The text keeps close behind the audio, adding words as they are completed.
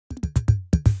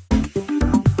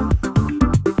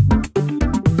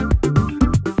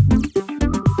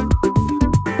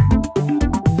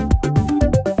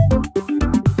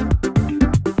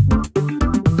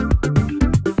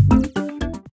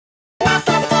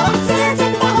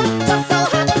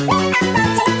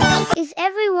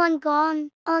everyone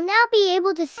gone, I'll now be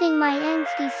able to sing my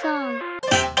angsty song.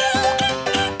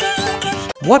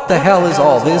 What the hell is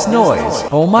all this noise?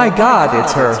 Oh my god,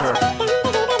 it's her.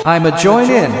 I'ma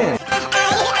join in.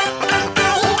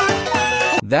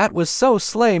 That was so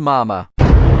slay, mama.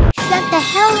 Shut the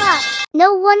hell up.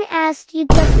 No one asked you,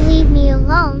 just leave me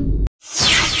alone.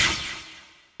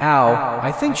 Ow,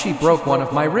 I think she broke one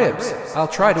of my ribs. I'll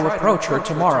try to approach her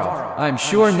tomorrow. I'm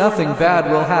sure nothing bad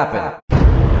will happen.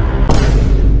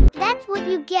 That's what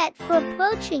you get for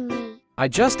approaching me. I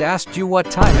just asked you what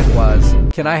time it was.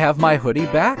 Can I have my hoodie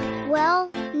back?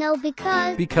 Well, no,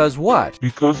 because... Because what?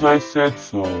 Because I said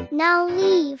so. Now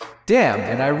leave. Damn,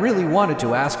 and I really wanted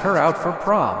to ask her out for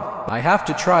prom. I have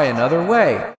to try another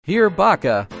way. Here,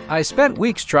 Baka, I spent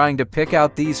weeks trying to pick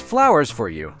out these flowers for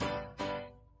you.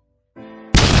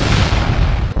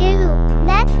 Ew,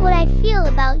 that's what I feel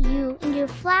about you and your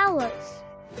flowers.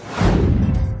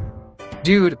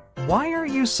 Dude, why are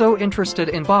you so interested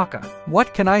in Baka?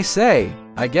 What can I say?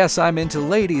 I guess I'm into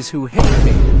ladies who hate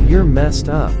me. You're messed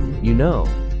up. You know,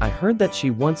 I heard that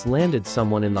she once landed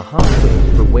someone in the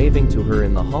hospital for waving to her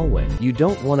in the hallway. You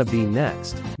don't want to be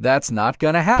next. That's not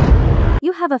gonna happen.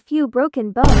 You have a few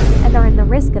broken bones and are in the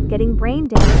risk of getting brain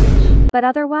damage. But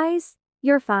otherwise,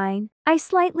 you're fine. I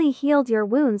slightly healed your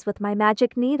wounds with my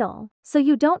magic needle, so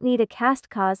you don't need a cast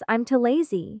cause I'm too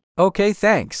lazy. Okay,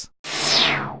 thanks.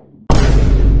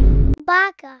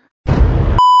 Baka.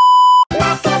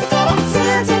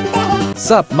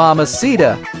 Sup,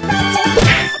 mamacita?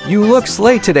 You look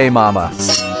slay today, mama.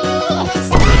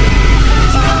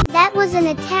 That was an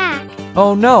attack.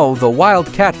 Oh no, the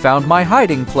wild cat found my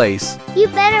hiding place. You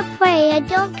better pray I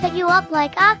don't cut you up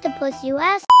like octopus, you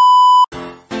ass.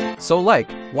 So like,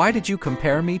 why did you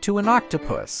compare me to an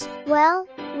octopus? Well,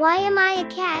 why am I a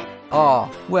cat? Aw,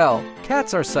 well,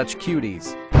 cats are such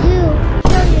cuties. You,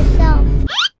 kill yourself.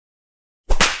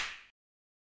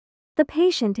 The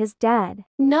patient is dead.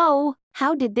 No,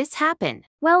 how did this happen?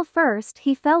 Well, first,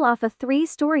 he fell off a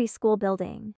 3-story school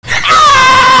building.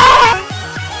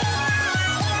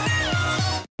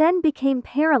 Then became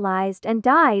paralyzed and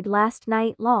died last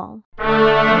night, lol.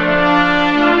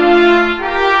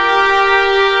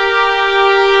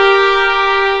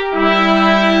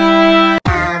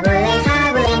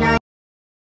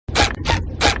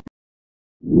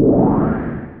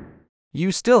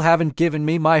 You still haven't given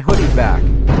me my hoodie back.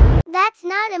 That's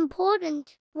not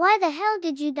important. Why the hell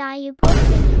did you die, you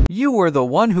pussy? You were the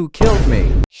one who killed me.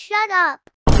 Shut up.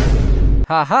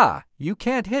 Haha, you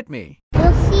can't hit me.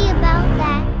 We'll see about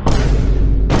that.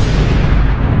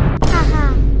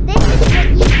 Haha, this is what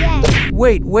you get.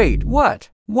 Wait, what?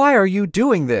 Why are you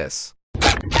doing this?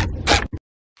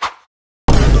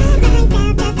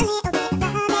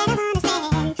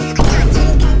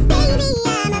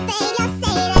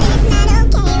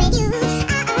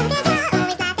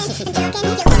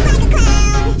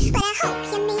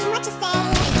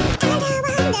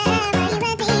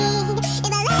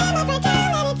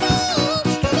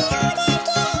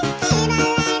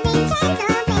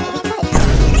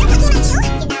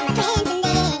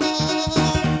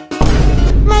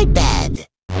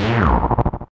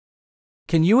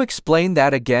 Can you explain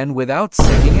that again without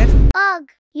singing it? Ugh,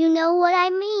 you know what I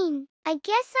mean. I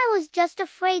guess I was just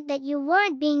afraid that you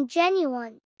weren't being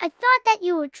genuine. I thought that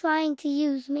you were trying to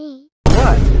use me.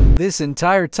 What? This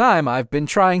entire time I've been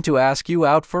trying to ask you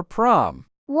out for prom.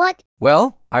 What?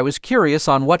 Well, I was curious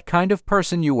on what kind of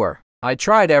person you were. I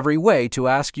tried every way to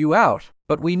ask you out,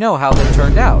 but we know how that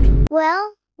turned out.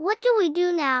 Well, what do we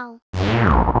do now?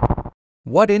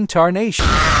 What in tarnation?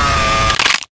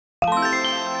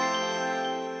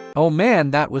 Oh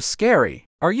man, that was scary.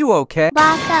 Are you okay?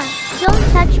 Baka, don't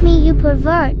touch me, you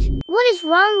pervert. What is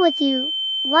wrong with you?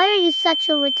 Why are you such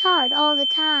a retard all the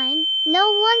time?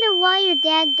 No wonder why your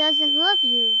dad doesn't love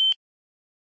you.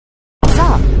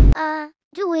 Sup?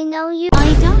 Do we know you?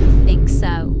 I don't think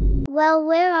so. Well,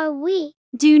 where are we?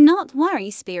 Do not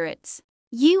worry, spirits.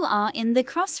 You are in the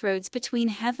crossroads between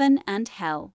heaven and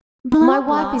hell. My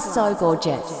wife is so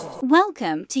gorgeous.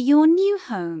 Welcome to your new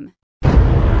home.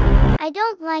 I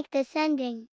don't like this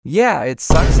ending. Yeah, it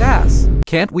sucks ass.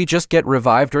 Can't we just get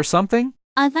revived or something?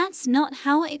 That's not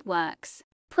how it works.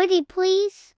 Pretty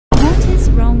please? What is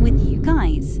wrong with you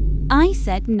guys? I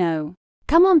said no.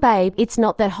 Come on, babe, it's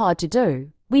not that hard to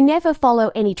do. We never follow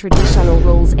any traditional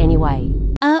rules anyway.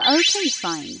 Okay,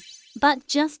 fine. But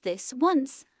just this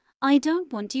once. I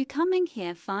don't want you coming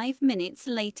here 5 minutes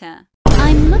later.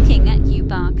 I'm looking at you,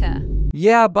 Baka.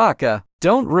 Yeah, Baka,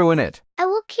 don't ruin it. I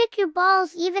will kick your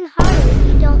balls even harder if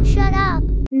you don't shut up.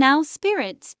 Now,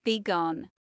 spirits, be gone.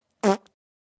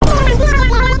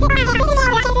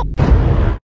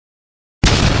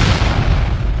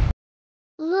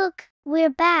 we're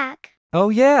back. Oh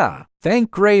yeah,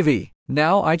 thank gravy.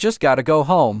 Now I just gotta go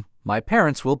home. My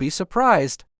parents will be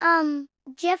surprised.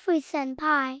 Jeffrey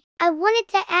Senpai, I wanted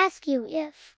to ask you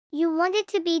if you wanted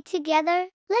to be together.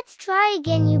 Let's try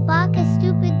again, you baka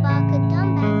stupid baka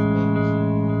dumbass bitch.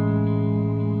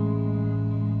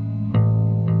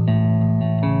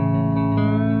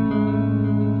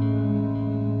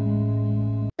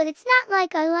 But it's not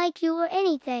like I like you or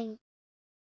anything.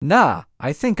 Nah,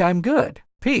 I think I'm good.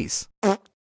 Peace.